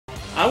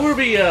I want to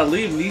be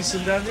Liam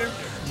Neeson down here.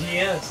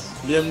 Yes.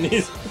 Liam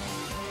Neeson.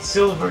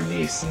 Silver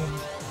Neeson.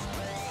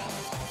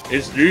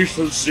 It's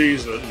Neeson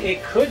season.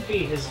 It could be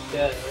his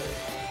death.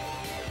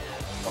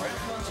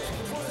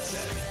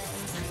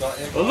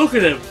 Oh, look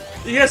at him.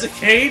 He has a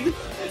cane.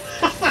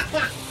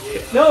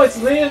 No, it's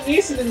Liam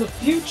Neeson in the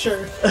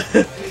future.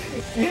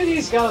 And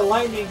he's got a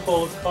lightning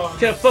bolt car.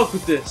 Can't fuck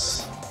with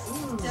this.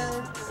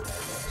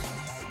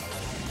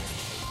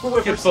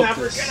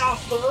 Whippersnapper, get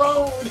off the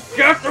road!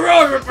 Get off the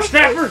road,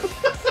 whippersnapper!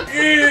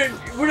 Yeah,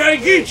 when I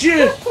get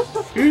you,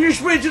 you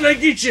just wait till I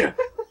get you.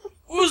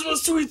 Where's my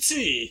sweet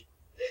tea?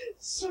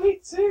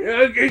 Sweet tea.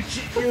 I'll get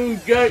you.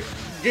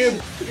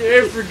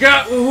 You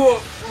forgot who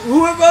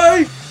am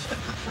I?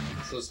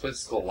 So this place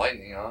is called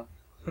Lightning, huh?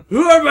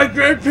 Who are my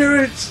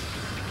grandparents?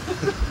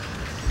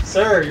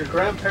 Sir, your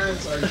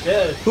grandparents are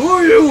dead. Who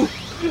are you?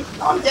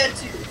 I'm dead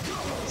too.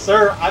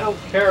 Sir, I don't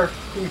care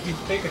who you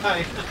think I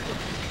am.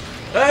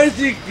 I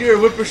think you're a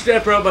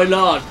whippersnapper on my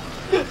lawn.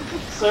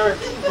 Sir,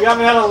 you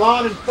haven't had a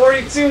lawn in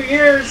 42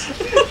 years.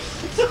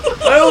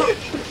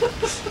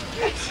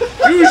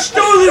 You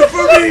stole it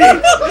from me!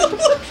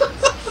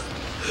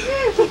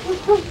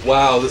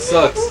 Wow, this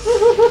sucks.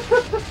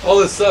 Oh,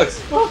 this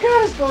sucks. Oh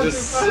god, it's going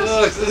This too fast.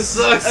 sucks. This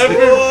sucks.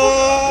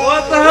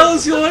 What the hell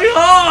is going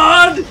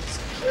on?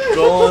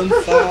 Going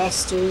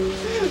faster.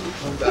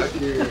 Come back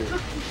here.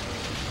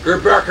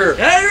 Get back here.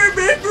 I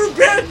remember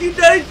back in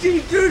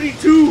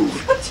 1932.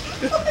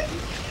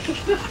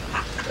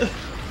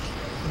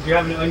 Do you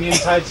have an onion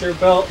tied to your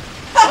belt?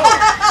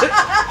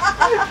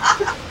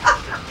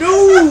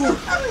 No!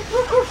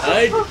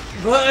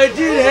 But I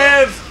did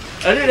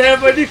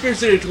have my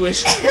knickers in a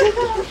twist.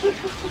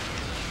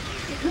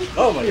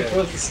 Oh my It god.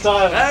 was the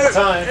style at the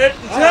time. At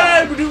the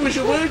time, when it was a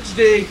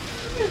Wednesday,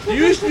 you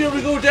used to be able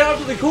to go down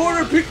to the corner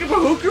and pick up a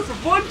hooker for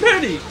 1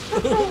 penny.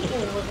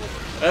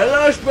 I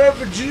lost my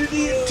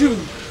virginity in 2.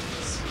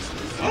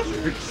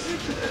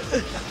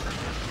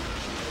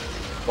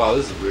 Wow,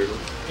 this is weird.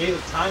 Hey, the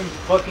time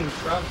fucking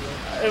traveler.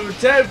 I'm a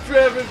time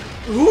traveler.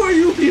 Who are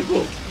you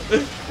people?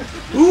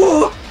 Who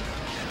are...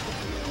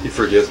 He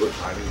forgets what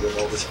time he's in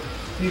all the time.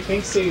 He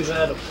thinks he's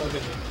at a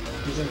fucking.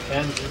 He's in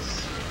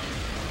Kansas.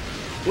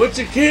 What's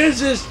in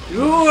Kansas?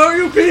 Who are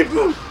you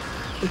people?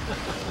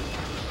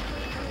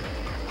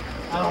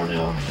 I don't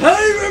know.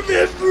 I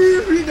remember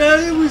when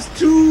I was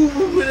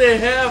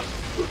 2.5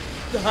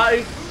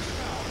 high.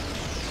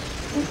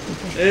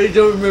 I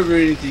don't remember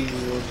anything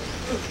anymore.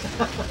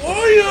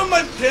 Why are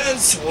my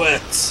pants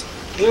wet?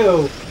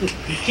 Ew.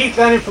 You keep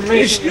that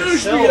information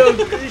yourself.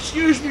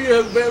 Excuse me,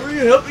 young man. Will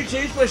you help me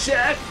change my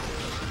shack?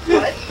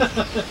 What?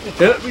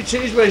 Help me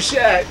change my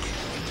shack.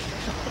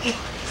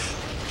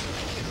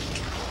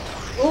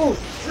 Ooh,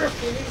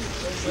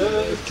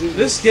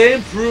 This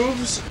game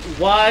proves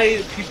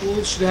why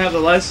people should have a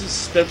license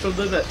spent from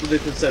them at the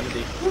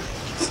vicinity.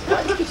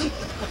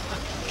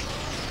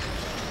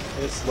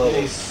 This level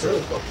is so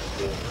fucking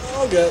cool.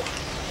 Okay.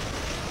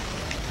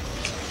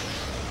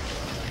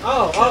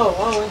 Oh,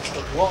 into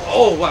the wall.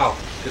 Oh, wow.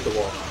 Hit the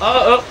wall.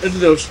 In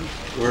the ocean.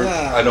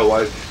 I know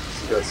why you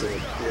guys saying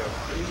it.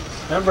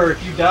 Remember,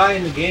 if you die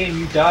in the game,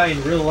 you die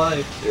in real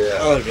life. Yeah.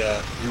 Oh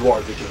god. You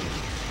are the king.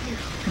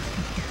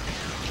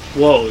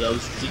 Whoa, that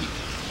was deep.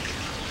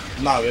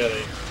 Not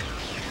really.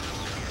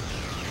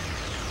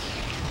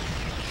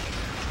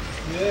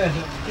 Yeah.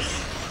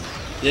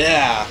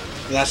 Yeah.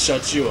 That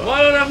shuts you up.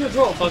 Why don't I have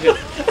control? Fuck it.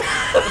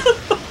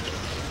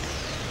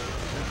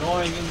 You're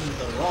going in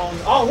the wrong.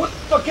 Oh, what the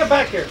fuck? Get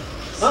back here.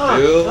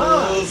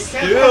 Skills, you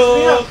can't pass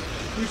me up.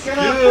 You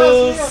cannot pass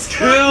me up.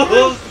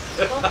 Skills.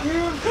 Fuck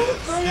you.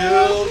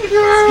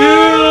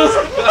 Skills.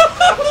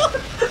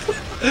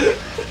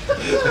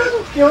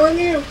 I'm killing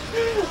you.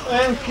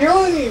 I'm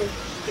killing you.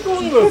 You're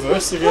going in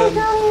reverse again.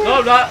 No,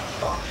 I'm not.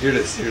 Here it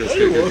is. Here it is.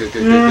 There you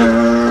Good.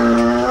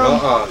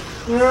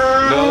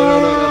 No.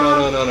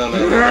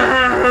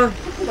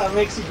 That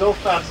makes you go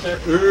faster.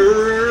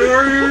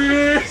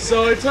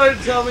 So you're trying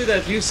to tell me that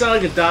if you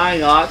sound like a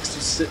dying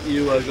ox,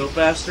 you go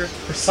faster?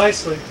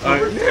 Precisely.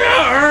 Alright.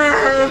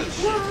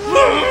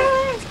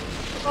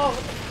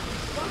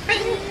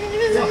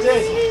 You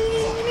did.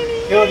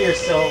 Killed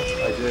yourself.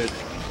 I did.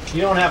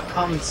 You don't have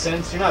common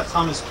sense. You're not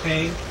Thomas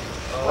Paine.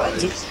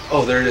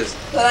 Oh, there it is.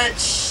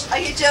 Lunch.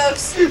 I get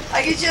jokes.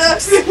 I get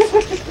jokes.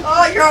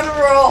 Oh, you're on a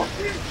roll.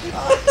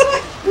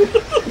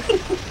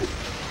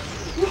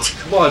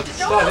 Come on. Did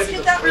no one else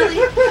get that really?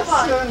 Come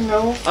on.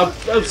 No.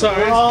 I'm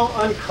sorry. We're all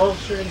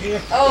uncultured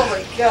here. Oh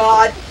my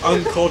god.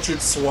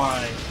 Uncultured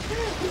swine.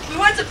 We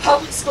went to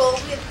public school.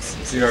 We had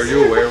See, are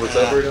you aware what's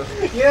up right now?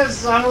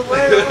 Yes, I'm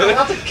aware. I'm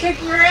about to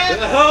kick your ass.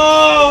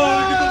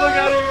 Oh, get the fuck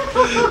out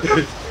of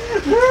here.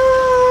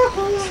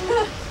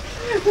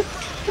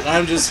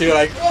 I'm just here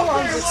like, oh,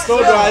 I'm just slow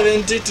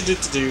driving.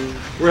 Do.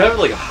 We're having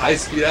like a high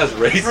speed ass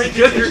race.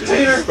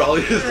 You're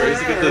probably just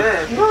racing at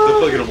the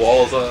fucking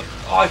walls. Oh,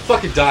 I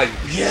fucking died.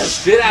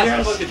 Yes. Shit ass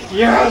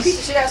Yes. fucking piece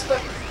of shit ass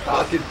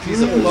fucking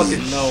piece of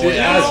fucking No shit way.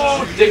 ass.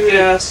 You dick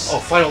ass. Oh,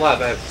 final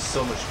lap. I have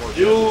so much more.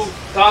 You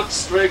cock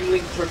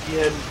strangling turkey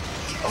head.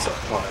 Oh,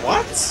 come on.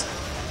 What?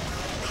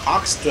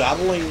 Ox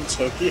dabbling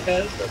turkey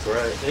head? That's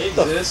right. They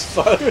The exist.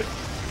 fuck?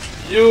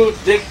 You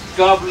dick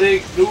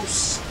gobbling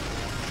goose.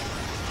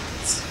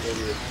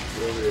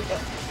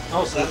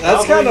 Oh, so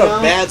That's kind of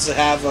now? bad to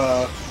have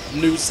a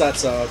noose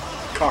that's a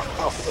cock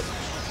off.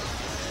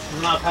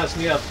 Do not pass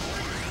me up.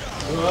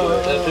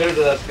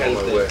 That's kind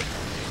On of my way.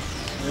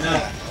 thing.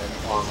 Yeah,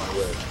 I'm on my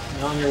way.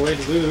 you're on your way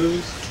to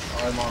lose.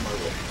 I'm on my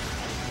way.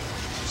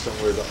 Just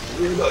don't worry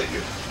about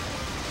you.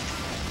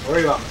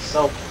 Worry about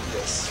myself.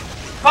 Yes.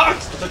 Fuck!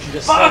 That's what you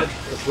just Fuck! said.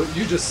 That's what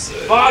you just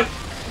said. Fuck!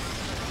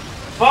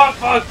 Fuck!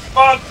 Fuck!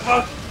 Fuck!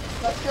 Fuck!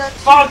 Fuck, fuck,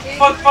 Fuck!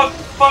 Fuck! Fuck!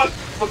 Fuck!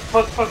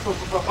 Fuck! Fuck! Fuck! Fuck!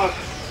 Fuck! Fuck!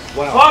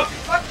 Wow. Fuck!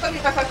 fuck, fuck,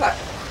 fuck, fuck, fuck.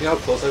 You know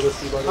how close I was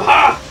to you, by the way?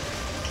 Aha!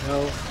 No.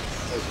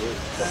 That was weird.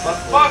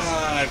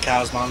 Fuck!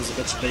 Cow's mom's a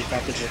bitch, big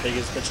fat bitch, big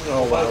bitch.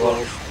 Oh wow, well,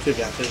 big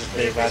fat bitch,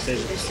 big fat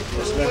bitch.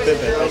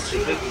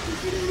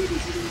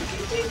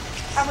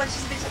 How much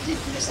is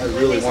this? I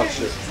really want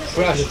you to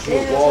crash into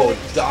a wall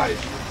and die.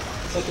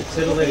 It's like a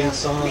titillating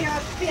song.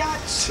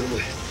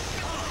 Silly.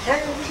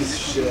 Piece of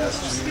shit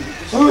ass dude.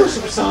 Oh,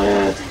 Super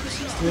Saiyan!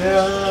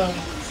 Yeah.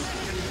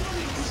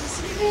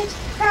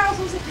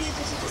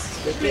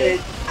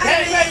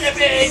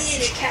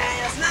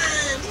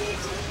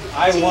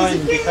 I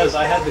won because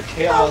I had the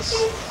Chaos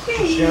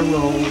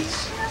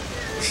Gems.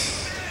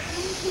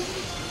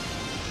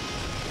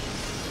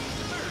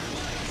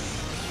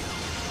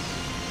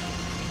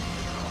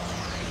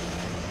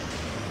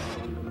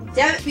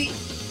 Damn it, we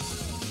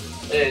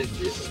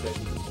It's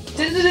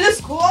okay.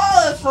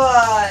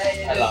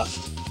 disqualified. I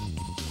lost.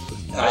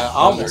 I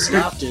almost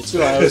snapped it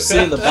too. I was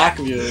seeing the back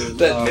of you.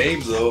 That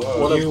name though.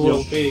 What You a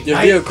will be. your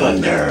vehicle.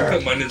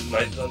 Mine is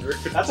Night Thunder.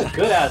 That's a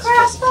good ass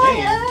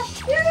fucking name.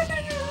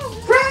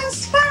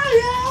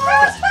 Crossfire!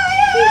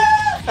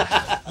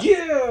 Crossfire!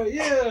 Yeah,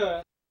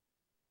 yeah.